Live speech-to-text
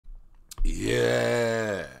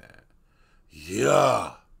Yeah.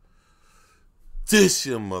 Yeah. This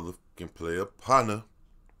your motherfucking player partner.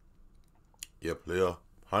 Yeah, player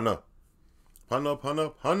partner.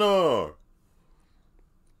 Partner.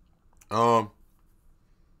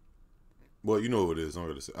 Well, you know who it is. I'm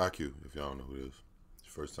gonna say EyeQ if y'all don't know who it is. It's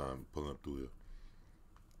your first time pulling up through here.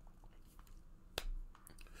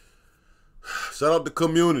 Shout out the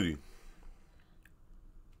community.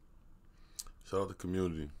 Shout out the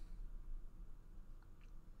community.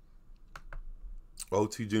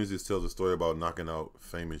 OT Genasis tells a story about knocking out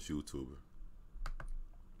famous YouTuber.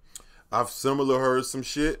 I've similar heard some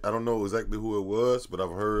shit. I don't know exactly who it was, but I've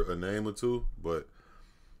heard a name or two. But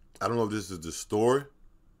I don't know if this is the story.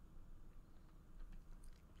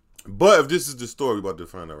 But if this is the story, we're about to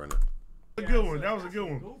find out right now. A good one. That was a good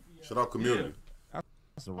one. Shout out community.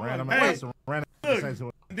 That's a random. Hey, That's a random. Look,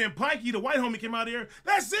 then Pikey, the white homie, came out here.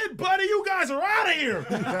 That's it, buddy. You guys are out of here.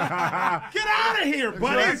 Get out of here,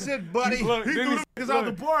 buddy. That's it, buddy. Look, he threw niggas out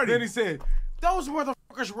the party. Then he said, "Those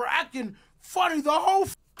motherfuckers were acting funny the whole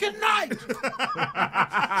fucking night. Get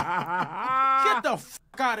the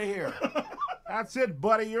fuck out of here." That's it,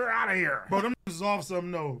 buddy. You're out of here. Bro, them niggas off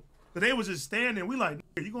something though. But they was just standing. We like,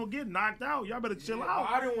 you gonna get knocked out. Y'all better chill out.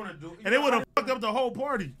 I didn't want to do it. And they would have fucked up the whole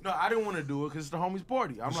party. No, I didn't want to do it because it's the homies'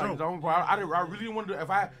 party. I'm Sure. like, the homie party. I really didn't want to do it. If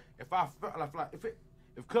I felt like if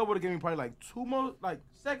Cub would have given me probably like 2 more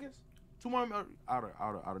seconds, 2 more, I'd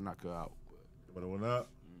have knocked her out. But it went up.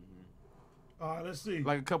 All right, let's see.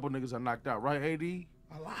 Like a couple niggas I knocked out, right, AD?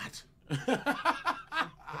 A lot.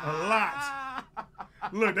 A lot.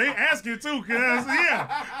 Look, they asking too, cuz.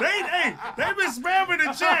 Yeah. They been spamming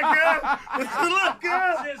the chat, cuz. Look,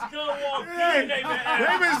 cuz. Since Cub walked Hey, in, they been they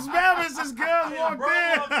asking. been spamming since cuz walked Bro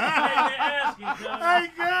walked in, they been asking, in. cuz. Hey,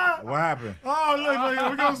 cuz. What happened? Oh, look,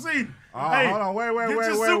 we're gonna see. Oh, Hey, hold on. Wait. Get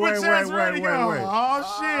your super chats ready, y'all. Oh,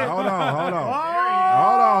 shit. Hold on.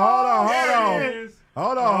 There it is.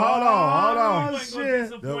 Hold on.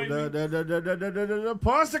 You ain't gonna disappoint me. The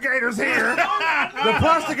Pustigator's here. The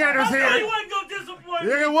Pustigator's I know here. you wasn't gonna disappoint me.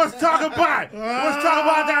 Nigga, let's talk about it. Let's talk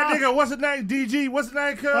about that nigga. What's his name? DG. What's his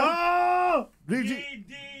name, cuz? Oh. DG.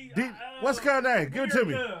 What's cuz name? Give it to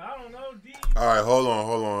me. I don't know. All right, hold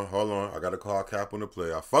on. I got to call Cap on the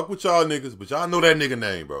play. I fuck with y'all niggas, but y'all know that nigga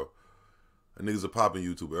name, bro. That nigga's a popping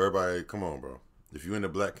YouTuber. Everybody, come on, bro. If you in the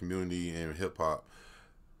black community and hip hop,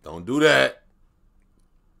 don't do that.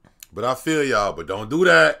 But I feel y'all, but don't do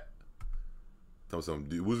that. Tell me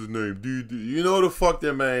something. What's his name? DDG. You know what the fuck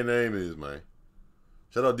that man name is, man.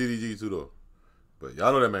 Shout out DDG too, though. But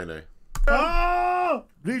y'all know that man name. Oh!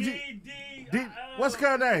 DG. DD. What's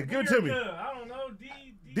cuz name? Give it to me. I don't know.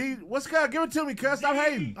 D. What's cuz? Give it to me, cuz. Stop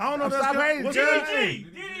hating. I don't know. Stop hating, cuz. DDG.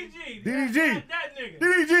 DDG. That nigga.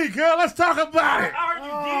 DDG, cuz. Let's talk about it. I heard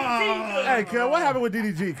you DDG. Hey, cuz, what happened with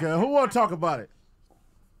DDG, cuz? Who want to talk about it?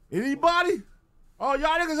 Anybody? Oh,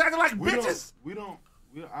 y'all niggas acting like bitches?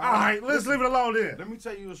 All right, let's leave it alone then. Let me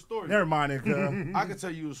tell you a story. Never mind it, cuz. I can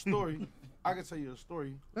tell you a story. Let's hear a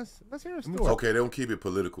story. Okay, they don't keep it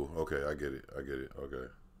political. Okay, I get it. Okay.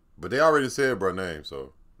 But they already said bro name,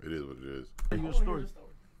 so it is what it is. Tell you a story.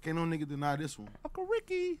 Can't no nigga deny this one. Uncle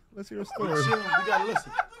Ricky. Let's hear a We story. chillin', we gotta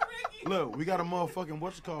listen. Look, we got a motherfucking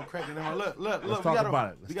what's it called cracking in my look. Let's we talk got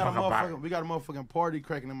about it. we got a motherfucking party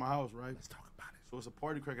cracking in my house, right? Let's talk about it. So it's a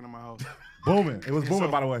party cracking in my house. Booming. It was booming,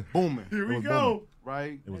 by the way. Booming. Here we was go. booming.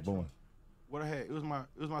 Right? It was booming. What I had? It was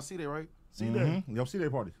my C-Day, right? C-Day. Yo, C-Day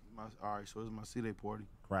party. All right, so it was my C-Day party.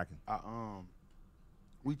 Cracking.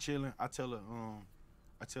 We chilling. I tell the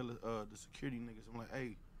security niggas, I'm like,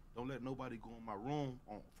 hey, don't let nobody go in my room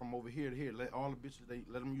from over here to here. Let all the bitches,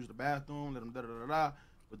 let them use the bathroom, let them da-da-da-da,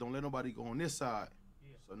 but don't let nobody go on this side.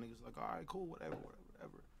 Yeah. So niggas like, all right, cool, whatever.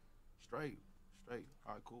 Straight. All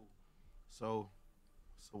right, cool. So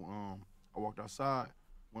I walked outside.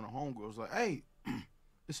 One of the homegirls like, hey,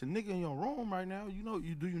 it's a nigga in your room right now.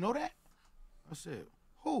 Do you know that? I said,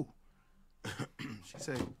 who? She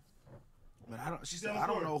said, man, I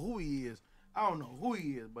don't know who he is. I don't know who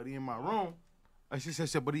he is, but he in my room. Like she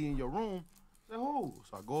said, but he in your room. I said, who?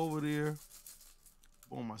 So I go over there.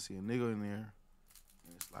 Boom, I see a nigga in there.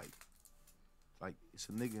 And it's like it's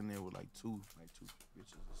a nigga in there with like two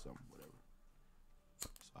bitches or something, whatever. So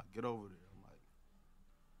I get over there. I'm like,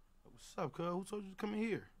 what's up, cuz? Who told you to come in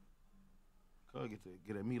here? Cuz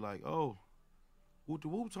get at me like, oh, who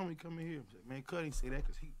told me to come in here? I said, man, cuz didn't say that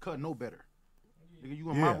because he cuz know better. Nigga, you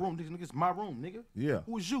in my room. Nigga's my room, nigga. Yeah.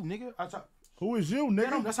 Who is you, nigga? Who is you,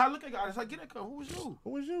 nigga? That's how I look at God. That's how I get at cuz. Who is you?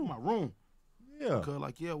 Who is you? My room. Yeah. Cuz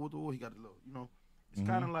like, yeah, what the he got the little, you know. It's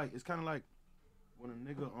kind of like when a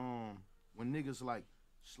nigga when niggas like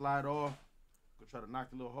slide off, Go try to knock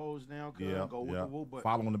the little hoes down, cuz. Yeah, Go with yeah. the whoop, but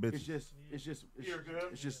Following the it's bitches. just, Here, girl.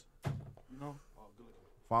 it's just, you know. Oh, good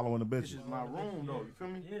looking. Following the This bitches. is my room, though. You feel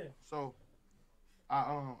me? Yeah. So,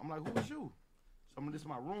 I'm like, who is you? So this is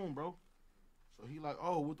my room, bro. So he like,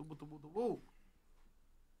 oh, what the whoop?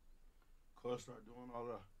 Cuz start doing all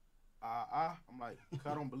the I'm like, cuz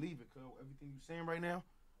I don't believe it, cuz everything you saying right now,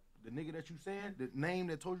 the nigga that you saying, the name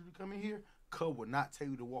that told you to come in here, cuz would not tell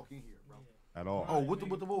you to walk in here, bro. At all. Oh, what the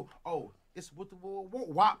whoop? Oh, it's what the whoop,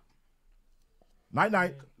 wop. Night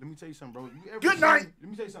night. Let me tell you something, bro. You ever Good seen- night. Let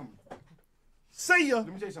me tell you something. See ya. Let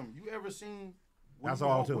me tell you something. You ever seen when That's you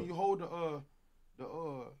all hold, too. when you hold the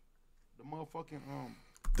motherfucking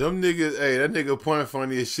Them niggas, hey, that nigga point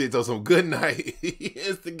funny as shit on some good night. He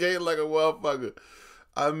instigated like a motherfucker.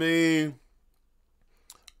 I mean,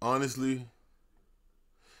 honestly,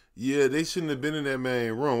 yeah, they shouldn't have been in that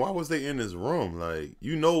main room. Why was they in this room? Like,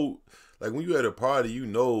 you know, like when you at a party, you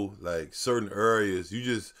know, like certain areas, you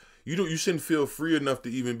shouldn't feel free enough to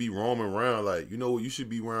even be roaming around. Like, you know, you should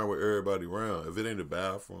be around with everybody around. If it ain't a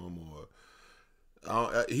bathroom or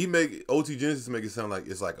OT Genesis make it sound like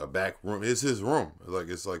it's like a back room. It's his room.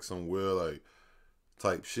 It's like some weird like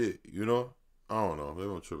type shit. You know? I don't know. Maybe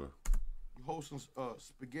I'm tripping. you hold some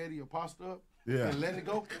spaghetti or pasta up Yeah. and let it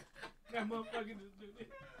go. That motherfucker just do this.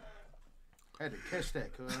 Had to catch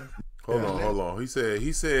that, cuz. Hold on. He said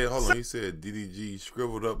DDG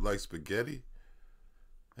scribbled up like spaghetti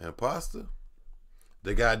and pasta.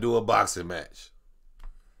 They gotta do a boxing match.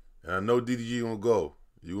 And I know DDG gonna go.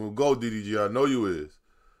 You gonna go, DDG. I know you is.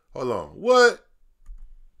 Hold on. What?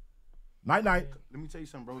 Night night. Let me tell you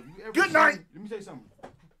something, bro. You ever Good seen- night. Let me tell you something.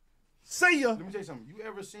 See ya. Let me tell you something. You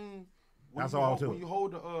ever seen when That's you all hold, too. when you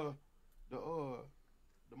hold the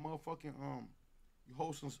motherfucking you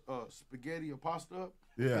hold some spaghetti or pasta up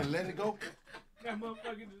Yeah. and let it go? That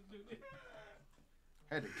motherfucker just do this.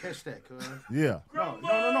 Had to catch that, cuz. Yeah.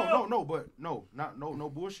 No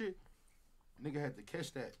bullshit. Nigga had to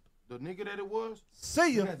catch that. The nigga that it was, See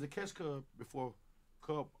nigga ya. had to catch Cub before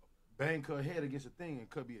Cub bang Cub head against the thing and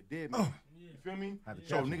Cub be a dead man. You feel me? Had to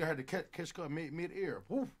So catch him. nigga had to catch Cub mid-air.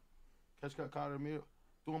 Woof. Catch Cub caught him mid,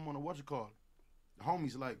 threw him on the whatchamacallit. The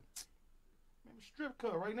homies like, man, strip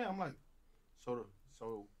Cub right now. I'm like, so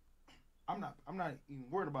I'm not even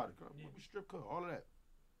worried about it. Cub. We strip Cub, all of that.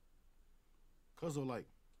 Cuz are like,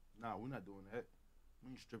 nah, we're not doing that.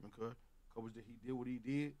 We ain't stripping Cuz. Cuz he did what he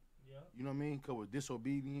did. Yeah. You know what I mean? Cuz was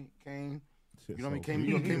disobedient, came. You know what I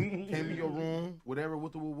mean? Came in your room, whatever,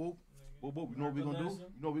 with the whoop. Whoop, whoop. You know what we gonna do? You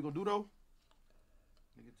know what we gonna do though?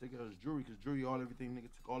 Nigga take out his jewelry, cause jewelry, everything. Nigga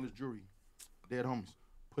took all his jewelry, dead homies,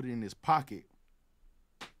 put it in his pocket,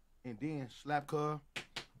 and then slap Cuz.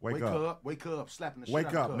 Wake up. Wake up, slapping the shit Wake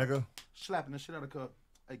out up, of Cuz. nigga. Slapping the shit out of Cuz.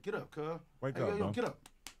 Hey, get up, Cuz. Wake hey, up, yo, bro. get up.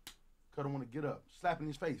 Cuz don't want to get up. Slapping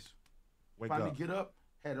his face. Wake Finally up. get up,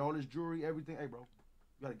 had all his jewelry, everything. Hey, bro,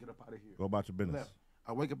 you gotta get up out of here. Go about your business. Left.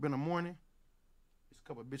 I wake up in the morning. It's a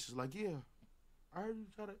couple of bitches like, yeah,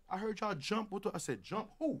 I heard y'all jump with the. I said, jump?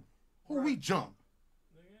 Who? Who we jump?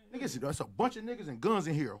 Niggas, that's a bunch of niggas and guns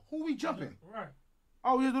in here. Who we jumping? Right.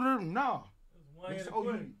 Oh, yeah, nah. That's one Nigga hand said, of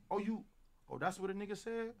oh, that's what a nigga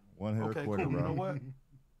said? One hit Okay, quarter, cool. bro. You know what?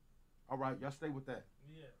 All right, y'all stay with that.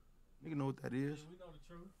 Yeah. Nigga know what that is. We know the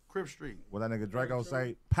truth. Crib Street. What that nigga Draco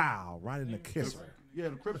say? Pow, right in the kisser. Yeah,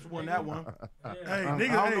 the Crips won that one. Yeah. Hey, I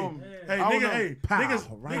niggas, don't know. hey, I don't nigga, know. hey, Pow, niggas,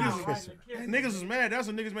 right in the niggas, kisser. hey, niggas was mad. That's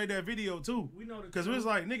when niggas made that video too. We know the Cause it truth. was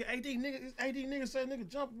like, nigga, AD nigga said nigga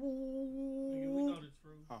jump. Nigga, we Woo. know the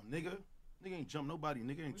truth. Oh, nigga ain't jump nobody.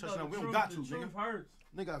 Nigga ain't We touch know nothing. the We don't truth. got The to, truth nigga. hurts.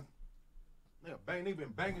 Nigga, they been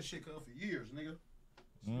banging shit for years, nigga.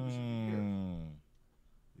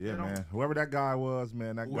 Yeah, You know? man. Whoever that guy was,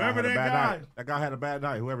 man, that guy Whoever had a that bad guy. night. That guy had a bad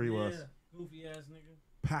night, whoever he was. Yeah. Goofy ass nigga.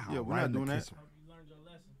 Pow, Yeah, we're right not in the doing that. kisser. Hope you learned your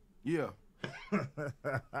lesson. Yeah.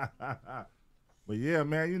 But yeah,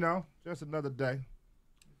 man, you know, just another day.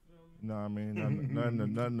 You know what I mean?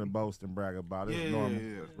 Nothing to boast and brag about. It's Yeah, normal.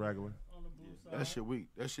 yeah. It's regular. On the blue side. That shit weak.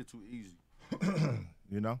 That shit too easy.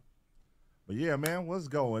 You know? But yeah, man, what's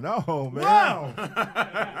going on, man? Wow. You know what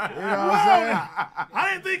I'm saying? I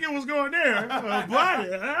didn't think it was going there. But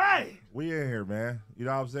hey. We in here, man. You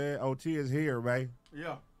know what I'm saying? OT is here, man.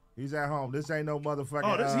 Yeah. He's at home. This ain't no motherfucking.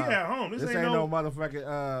 Oh, this he at home. This ain't no no.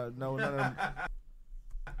 motherfucking. No, none of them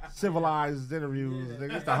civilized interviews.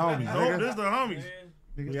 Nigga, it's the homies. Nope, Nigga. this is the homies. Man,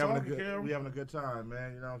 We Niggas having a talking, good. Cam. We having a good time,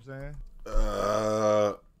 man. You know what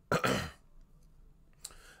I'm saying?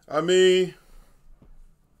 I mean,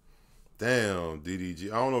 damn, DDG.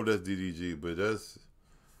 I don't know if that's DDG, but that's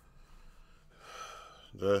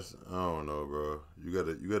I don't know, bro. You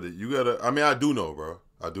gotta. I mean, I do know, bro.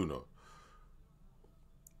 I do know.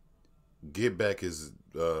 Get back is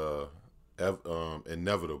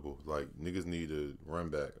inevitable. Like niggas need to run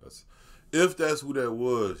back. If that's who that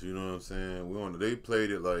was, you know what I'm saying? They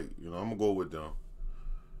played it like, you know, I'm gonna go with them.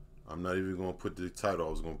 I'm not even gonna put the title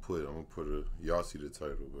I'm gonna put y'all see the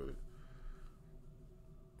title, but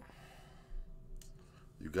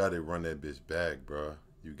you gotta run that bitch back, bruh.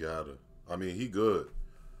 You gotta. I mean, he good.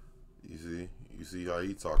 You see how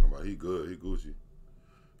he talking about. He good. He Gucci.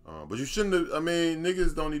 But you shouldn't have. I mean,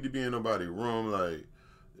 niggas don't need to be in nobody's room. Like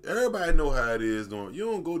everybody know how it is. You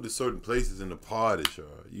don't go to certain places in the party, y'all.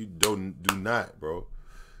 You do not, bro.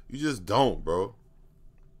 You just don't, bro.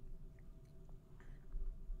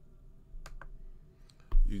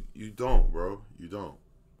 You don't, bro. You don't.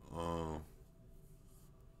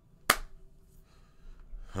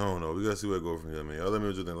 I don't know. We gotta see where it goes from here, man. Y'all let me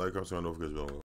know what you think. Like, comment, don't forget to